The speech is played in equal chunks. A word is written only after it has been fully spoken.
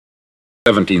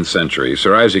17th century,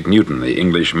 Sir Isaac Newton, the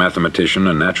English mathematician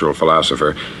and natural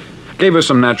philosopher, gave us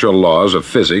some natural laws of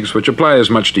physics which apply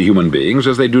as much to human beings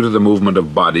as they do to the movement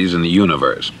of bodies in the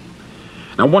universe.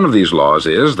 Now, one of these laws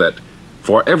is that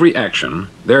for every action,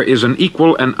 there is an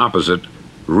equal and opposite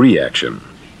reaction.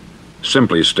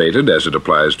 Simply stated, as it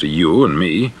applies to you and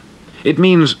me, it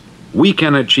means we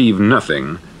can achieve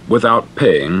nothing without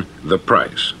paying the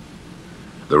price.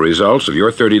 The results of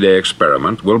your 30-day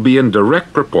experiment will be in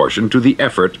direct proportion to the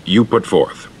effort you put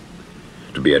forth.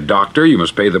 To be a doctor, you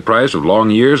must pay the price of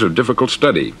long years of difficult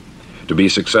study. To be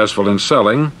successful in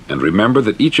selling, and remember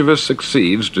that each of us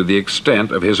succeeds to the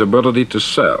extent of his ability to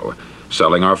sell,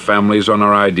 selling our families on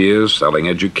our ideas, selling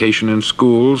education in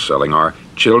schools, selling our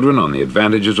children on the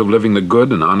advantages of living the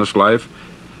good and honest life,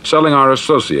 selling our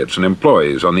associates and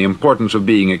employees on the importance of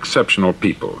being exceptional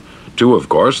people, to, of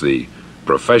course, the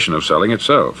profession of selling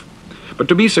itself. But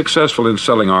to be successful in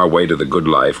selling our way to the good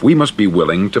life, we must be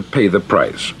willing to pay the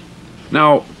price.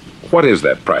 Now, what is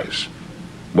that price?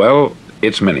 Well,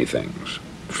 it's many things.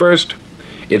 First,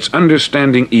 it's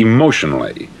understanding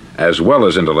emotionally, as well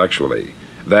as intellectually,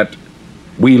 that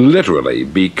we literally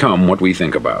become what we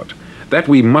think about, that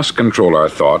we must control our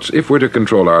thoughts if we're to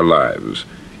control our lives.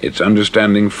 It's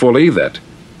understanding fully that,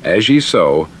 as ye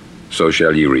sow, so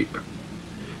shall ye reap.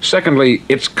 Secondly,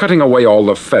 it's cutting away all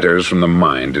the fetters from the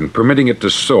mind and permitting it to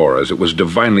soar as it was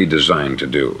divinely designed to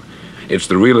do. It's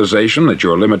the realization that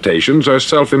your limitations are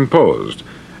self-imposed,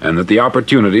 and that the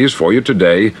opportunities for you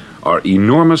today are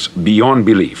enormous beyond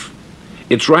belief.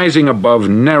 It's rising above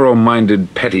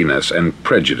narrow-minded pettiness and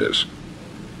prejudice.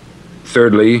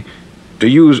 Thirdly, to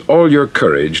use all your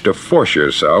courage to force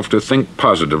yourself to think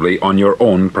positively on your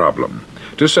own problem,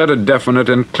 to set a definite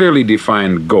and clearly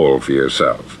defined goal for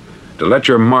yourself, to let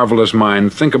your marvelous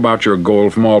mind think about your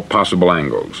goal from all possible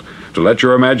angles, to let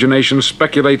your imagination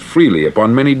speculate freely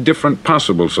upon many different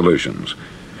possible solutions,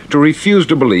 to refuse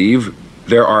to believe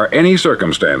there are any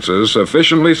circumstances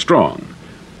sufficiently strong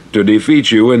to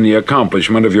defeat you in the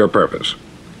accomplishment of your purpose,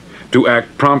 to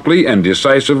act promptly and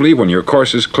decisively when your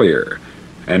course is clear,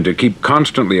 and to keep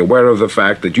constantly aware of the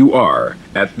fact that you are,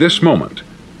 at this moment,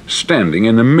 standing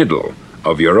in the middle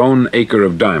of your own acre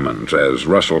of diamonds, as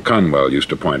Russell Conwell used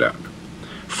to point out.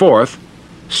 Fourth,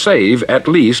 save at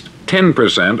least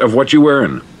 10% of what you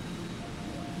earn.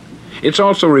 It's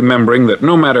also remembering that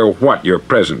no matter what your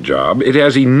present job, it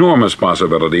has enormous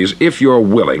possibilities if you're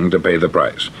willing to pay the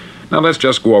price. Now let's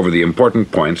just go over the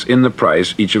important points in the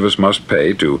price each of us must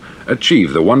pay to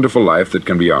achieve the wonderful life that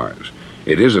can be ours.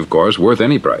 It is, of course, worth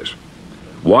any price.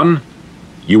 1,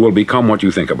 you will become what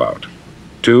you think about.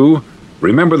 2,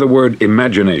 remember the word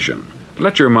imagination.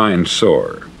 Let your mind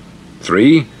soar.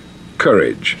 3,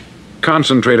 courage.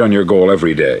 Concentrate on your goal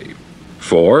every day.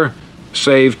 4,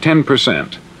 save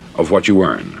 10% of what you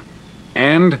earn.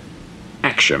 And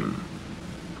action.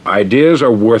 Ideas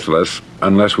are worthless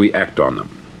unless we act on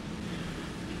them.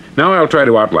 Now I'll try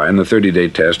to outline the 30-day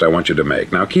test I want you to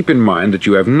make. Now keep in mind that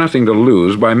you have nothing to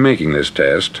lose by making this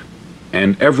test,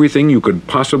 and everything you could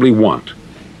possibly want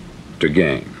to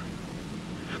gain.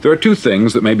 There are 2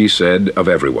 things that may be said of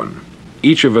everyone.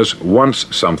 Each of us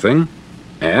wants something,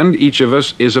 and each of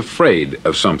us is afraid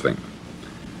of something.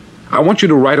 I want you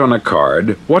to write on a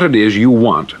card what it is you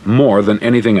want more than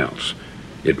anything else.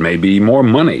 It may be more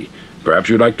money. Perhaps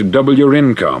you'd like to double your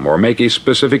income or make a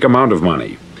specific amount of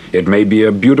money. It may be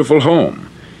a beautiful home.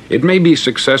 It may be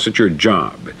success at your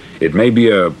job. It may be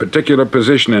a particular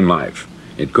position in life.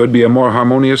 It could be a more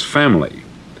harmonious family.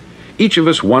 Each of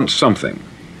us wants something.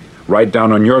 Write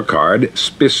down on your card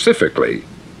specifically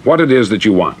what it is that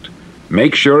you want.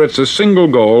 Make sure it's a single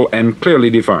goal and clearly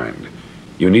defined.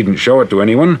 You needn't show it to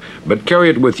anyone, but carry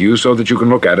it with you so that you can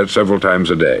look at it several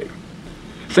times a day.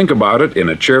 Think about it in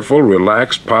a cheerful,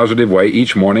 relaxed, positive way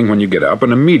each morning when you get up,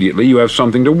 and immediately you have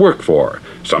something to work for,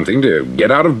 something to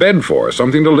get out of bed for,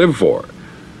 something to live for.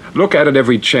 Look at it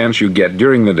every chance you get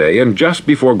during the day and just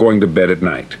before going to bed at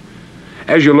night.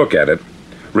 As you look at it,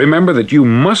 remember that you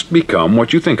must become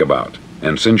what you think about,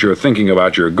 and since you're thinking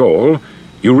about your goal,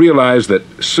 you realize that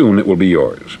soon it will be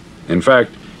yours. In fact,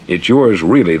 it's yours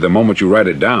really the moment you write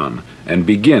it down and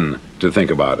begin to think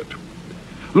about it.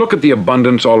 Look at the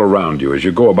abundance all around you as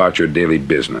you go about your daily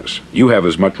business. You have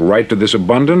as much right to this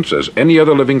abundance as any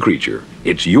other living creature.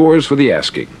 It's yours for the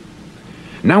asking.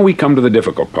 Now we come to the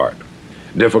difficult part.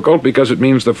 Difficult because it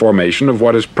means the formation of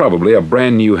what is probably a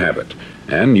brand new habit,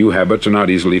 and new habits are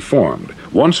not easily formed.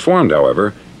 Once formed,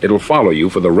 however, it'll follow you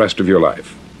for the rest of your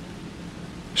life.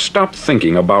 Stop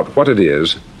thinking about what it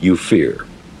is you fear.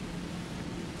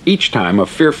 Each time a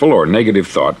fearful or negative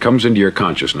thought comes into your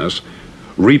consciousness,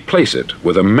 Replace it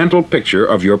with a mental picture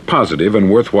of your positive and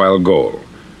worthwhile goal.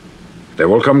 There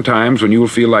will come times when you will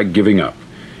feel like giving up.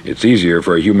 It's easier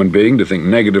for a human being to think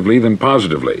negatively than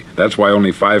positively. That's why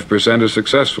only 5% is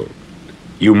successful.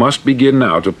 You must begin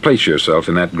now to place yourself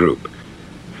in that group.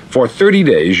 For 30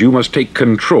 days, you must take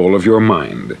control of your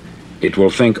mind. It will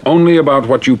think only about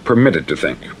what you permit it to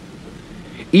think.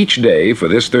 Each day for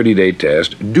this 30-day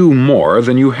test, do more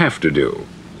than you have to do.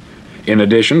 In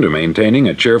addition to maintaining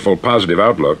a cheerful, positive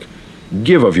outlook,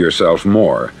 give of yourself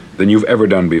more than you've ever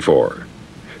done before.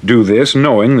 Do this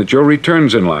knowing that your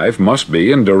returns in life must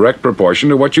be in direct proportion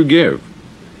to what you give.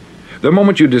 The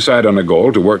moment you decide on a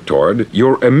goal to work toward,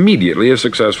 you're immediately a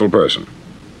successful person.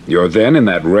 You're then in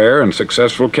that rare and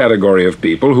successful category of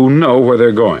people who know where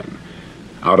they're going.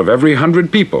 Out of every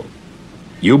 100 people,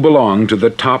 you belong to the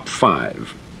top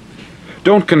 5.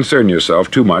 Don't concern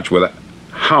yourself too much with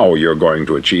how you're going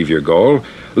to achieve your goal.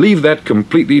 Leave that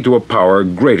completely to a power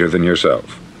greater than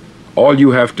yourself. All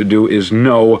you have to do is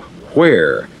know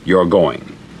where you're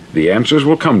going. The answers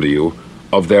will come to you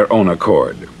of their own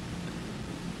accord.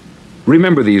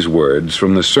 Remember these words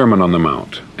from the Sermon on the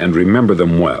Mount, and remember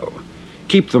them well.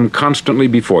 Keep them constantly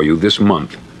before you this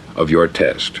month of your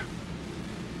test.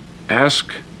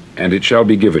 Ask, and it shall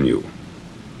be given you.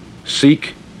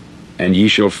 Seek, and ye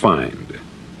shall find.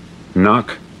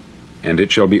 Knock, and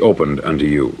it shall be opened unto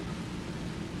you.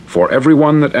 For every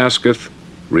one that asketh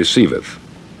receiveth,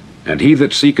 and he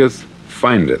that seeketh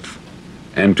findeth,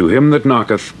 and to him that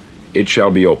knocketh it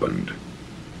shall be opened.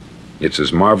 It's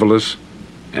as marvelous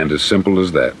and as simple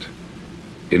as that.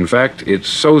 In fact, it's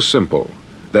so simple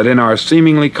that in our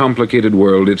seemingly complicated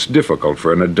world it's difficult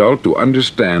for an adult to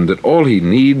understand that all he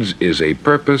needs is a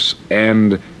purpose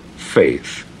and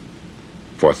faith.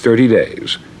 For 30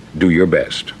 days, do your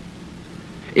best.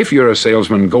 If you're a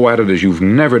salesman, go at it as you've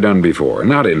never done before,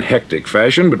 not in hectic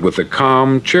fashion, but with the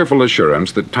calm, cheerful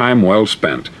assurance that time well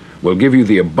spent will give you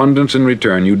the abundance in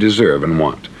return you deserve and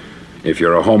want. If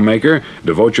you're a homemaker,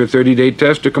 devote your 30-day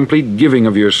test to complete giving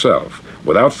of yourself,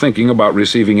 without thinking about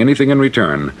receiving anything in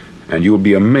return, and you will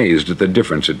be amazed at the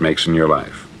difference it makes in your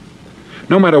life.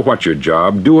 No matter what your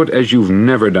job, do it as you've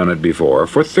never done it before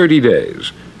for 30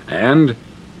 days. And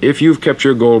if you've kept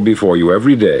your goal before you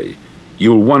every day,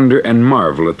 you'll wonder and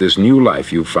marvel at this new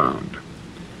life you've found.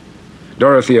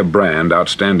 Dorothea Brand,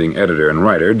 outstanding editor and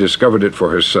writer, discovered it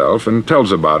for herself and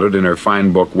tells about it in her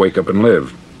fine book, Wake Up and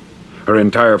Live. Her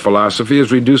entire philosophy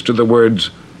is reduced to the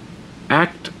words,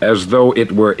 act as though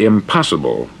it were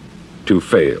impossible to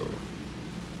fail.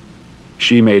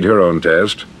 She made her own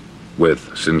test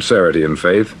with sincerity and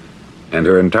faith, and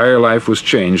her entire life was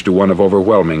changed to one of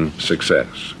overwhelming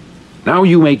success. Now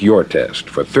you make your test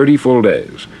for 30 full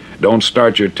days. Don't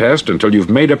start your test until you've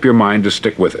made up your mind to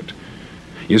stick with it.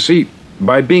 You see,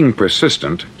 by being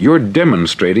persistent, you're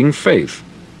demonstrating faith.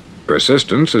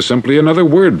 Persistence is simply another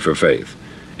word for faith.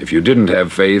 If you didn't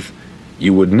have faith,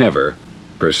 you would never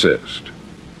persist.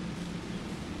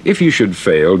 If you should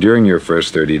fail during your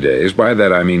first 30 days, by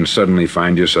that I mean suddenly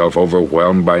find yourself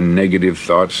overwhelmed by negative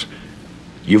thoughts,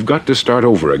 you've got to start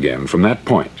over again from that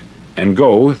point and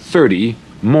go 30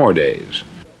 more days.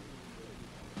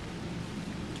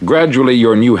 Gradually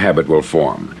your new habit will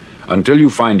form until you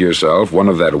find yourself one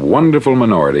of that wonderful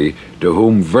minority to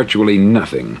whom virtually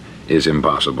nothing is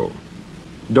impossible.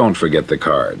 Don't forget the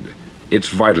card. It's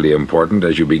vitally important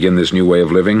as you begin this new way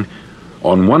of living.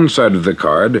 On one side of the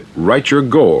card, write your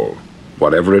goal,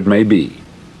 whatever it may be.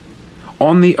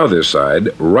 On the other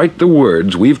side, write the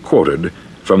words we've quoted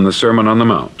from the Sermon on the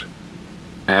Mount.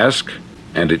 Ask,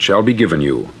 and it shall be given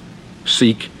you.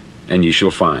 Seek, and ye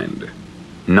shall find.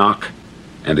 Knock,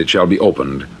 and it shall be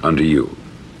opened unto you.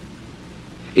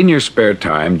 In your spare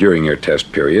time during your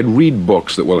test period, read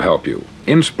books that will help you.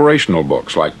 Inspirational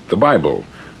books like the Bible,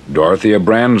 Dorothea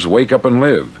Brand's Wake Up and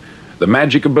Live, The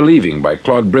Magic of Believing by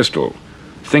Claude Bristol,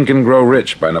 Think and Grow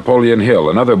Rich by Napoleon Hill,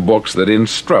 and other books that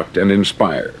instruct and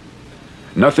inspire.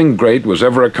 Nothing great was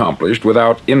ever accomplished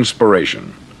without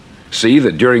inspiration. See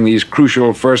that during these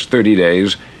crucial first 30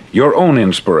 days, your own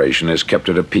inspiration is kept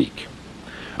at a peak.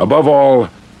 Above all,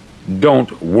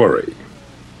 don't worry.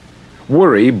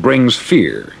 Worry brings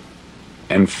fear,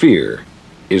 and fear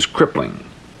is crippling.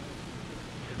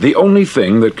 The only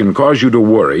thing that can cause you to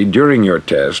worry during your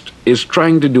test is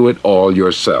trying to do it all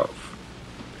yourself.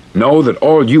 Know that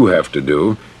all you have to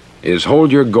do is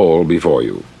hold your goal before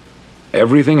you.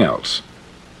 Everything else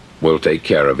will take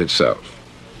care of itself.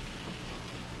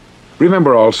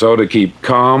 Remember also to keep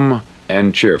calm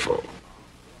and cheerful.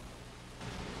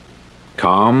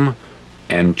 Calm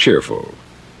and cheerful.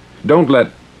 Don't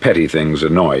let petty things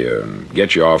annoy you and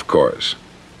get you off course.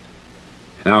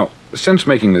 Now, Since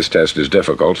making this test is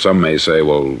difficult, some may say,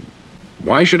 well,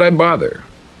 why should I bother?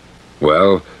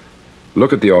 Well,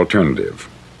 look at the alternative.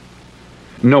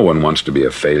 No one wants to be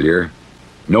a failure.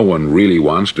 No one really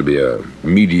wants to be a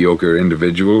mediocre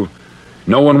individual.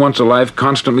 No one wants a life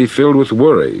constantly filled with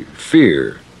worry,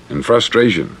 fear, and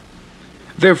frustration.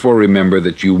 Therefore, remember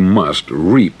that you must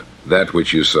reap that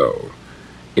which you sow.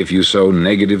 If you sow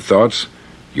negative thoughts,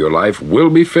 your life will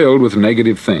be filled with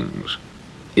negative things.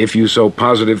 If you sow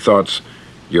positive thoughts,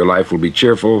 your life will be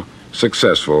cheerful,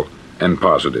 successful, and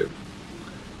positive.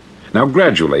 Now,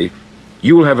 gradually,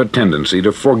 you will have a tendency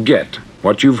to forget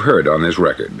what you've heard on this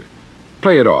record.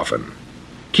 Play it often.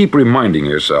 Keep reminding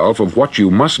yourself of what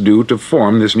you must do to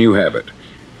form this new habit.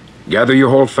 Gather your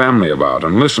whole family about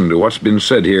and listen to what's been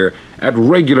said here at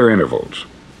regular intervals.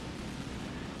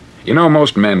 You know,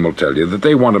 most men will tell you that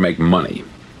they want to make money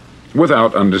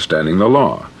without understanding the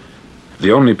law.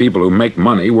 The only people who make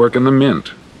money work in the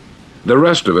mint. The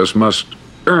rest of us must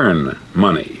earn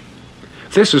money.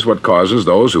 This is what causes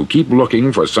those who keep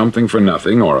looking for something for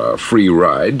nothing or a free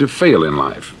ride to fail in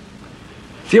life.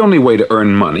 The only way to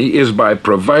earn money is by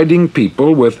providing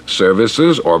people with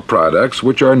services or products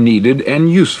which are needed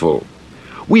and useful.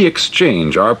 We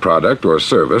exchange our product or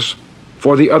service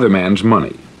for the other man's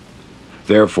money.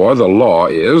 Therefore, the law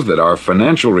is that our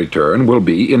financial return will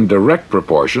be in direct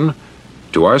proportion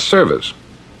to our service.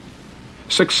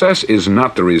 Success is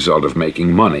not the result of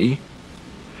making money.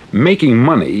 Making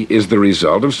money is the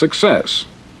result of success.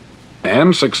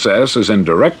 And success is in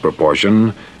direct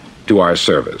proportion to our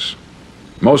service.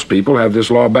 Most people have this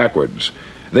law backwards.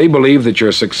 They believe that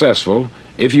you're successful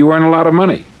if you earn a lot of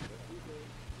money.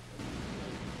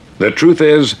 The truth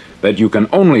is that you can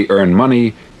only earn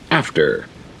money after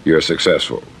you're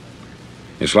successful.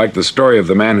 It's like the story of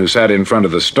the man who sat in front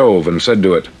of the stove and said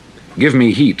to it, "Give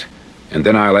me heat, and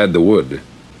then I'll add the wood."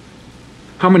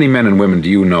 How many men and women do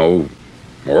you know,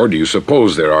 or do you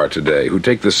suppose there are today, who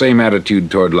take the same attitude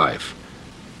toward life?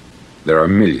 There are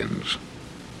millions.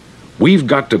 We've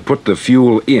got to put the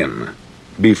fuel in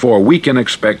before we can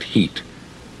expect heat.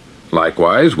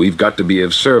 Likewise, we've got to be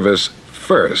of service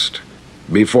first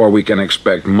before we can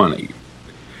expect money.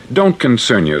 Don't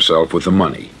concern yourself with the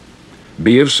money.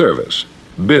 Be of service.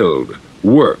 Build,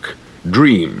 work,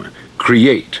 dream,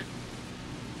 create.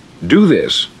 Do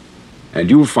this,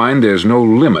 and you'll find there's no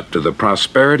limit to the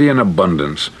prosperity and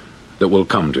abundance that will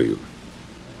come to you.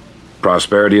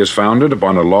 Prosperity is founded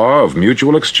upon a law of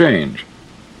mutual exchange.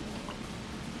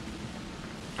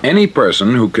 Any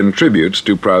person who contributes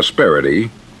to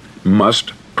prosperity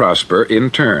must prosper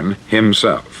in turn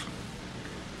himself.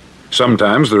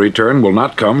 Sometimes the return will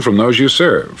not come from those you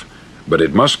serve, but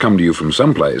it must come to you from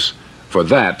someplace, for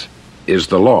that is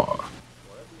the law.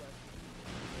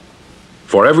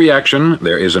 For every action,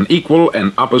 there is an equal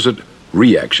and opposite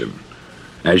reaction.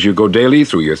 As you go daily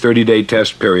through your 30-day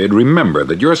test period, remember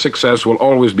that your success will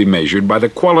always be measured by the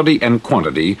quality and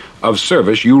quantity of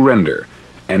service you render,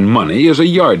 and money is a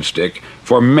yardstick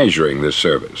for measuring this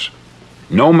service.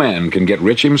 No man can get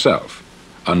rich himself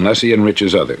unless he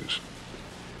enriches others.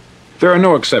 There are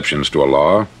no exceptions to a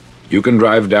law. You can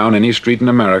drive down any street in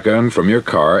America and from your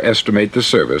car estimate the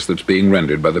service that's being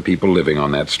rendered by the people living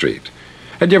on that street.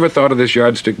 Had you ever thought of this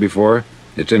yardstick before?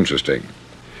 It's interesting.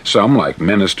 Some, like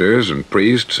ministers and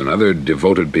priests and other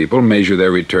devoted people, measure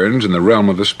their returns in the realm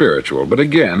of the spiritual, but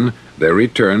again, their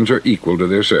returns are equal to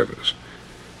their service.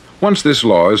 Once this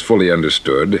law is fully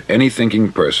understood, any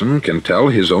thinking person can tell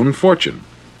his own fortune.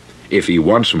 If he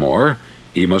wants more,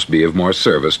 he must be of more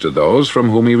service to those from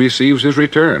whom he receives his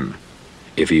return.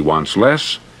 If he wants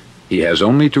less, he has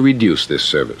only to reduce this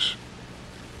service.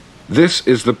 This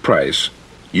is the price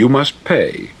you must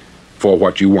pay for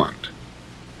what you want.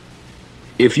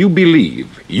 If you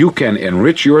believe you can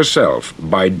enrich yourself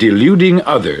by deluding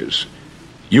others,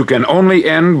 you can only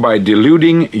end by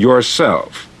deluding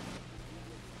yourself.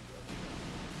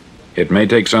 It may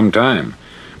take some time,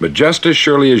 but just as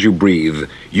surely as you breathe,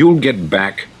 you'll get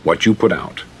back what you put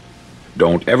out.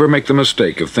 Don't ever make the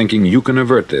mistake of thinking you can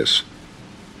avert this.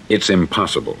 It's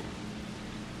impossible.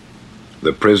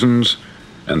 The prisons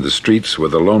and the streets where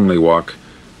the lonely walk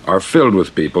are filled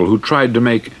with people who tried to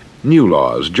make new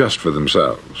laws just for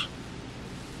themselves.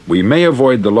 We may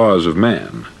avoid the laws of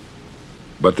man,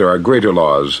 but there are greater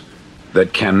laws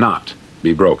that cannot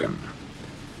be broken.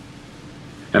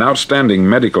 An outstanding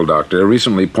medical doctor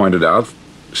recently pointed out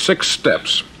 6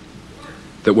 steps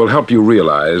that will help you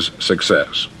realize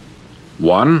success.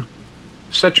 1.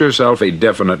 Set yourself a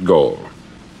definite goal.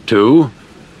 2.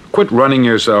 Quit running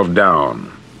yourself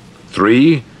down.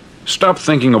 3. Stop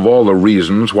thinking of all the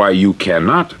reasons why you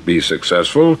cannot be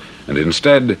successful, and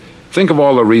instead Think of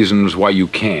all the reasons why you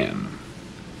can.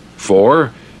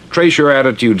 4. Trace your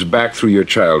attitudes back through your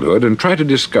childhood and try to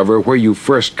discover where you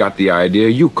first got the idea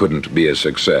you couldn't be a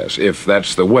success, if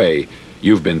that's the way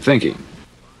you've been thinking.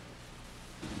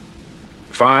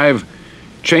 5.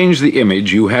 Change the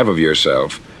image you have of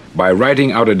yourself by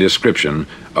writing out a description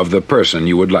of the person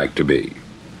you would like to be.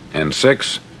 And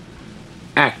 6.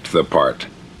 Act the part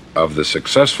of the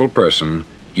successful person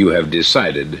you have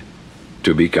decided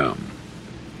to become.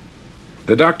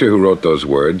 The doctor who wrote those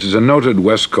words is a noted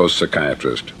West Coast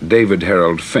psychiatrist, David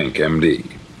Harold Fink, M.D.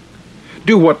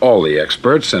 Do what all the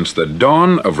experts since the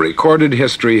dawn of recorded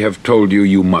history have told you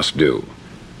you must do.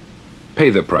 Pay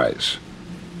the price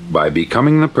by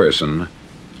becoming the person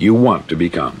you want to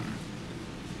become.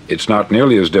 It's not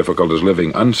nearly as difficult as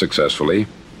living unsuccessfully.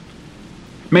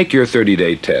 Make your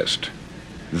 30-day test.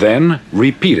 Then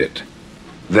repeat it.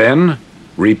 Then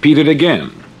repeat it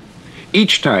again.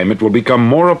 Each time it will become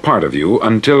more a part of you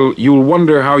until you'll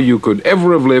wonder how you could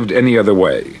ever have lived any other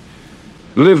way.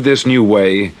 Live this new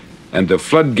way, and the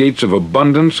floodgates of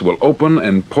abundance will open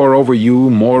and pour over you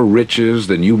more riches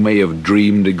than you may have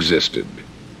dreamed existed.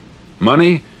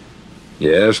 Money?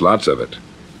 Yes, lots of it.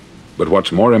 But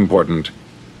what's more important,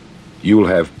 you'll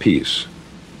have peace.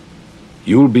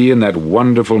 You'll be in that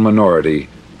wonderful minority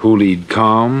who lead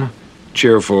calm,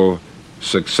 cheerful,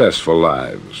 successful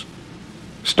lives.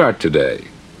 Start today.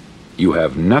 You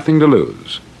have nothing to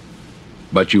lose,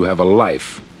 but you have a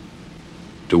life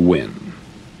to win.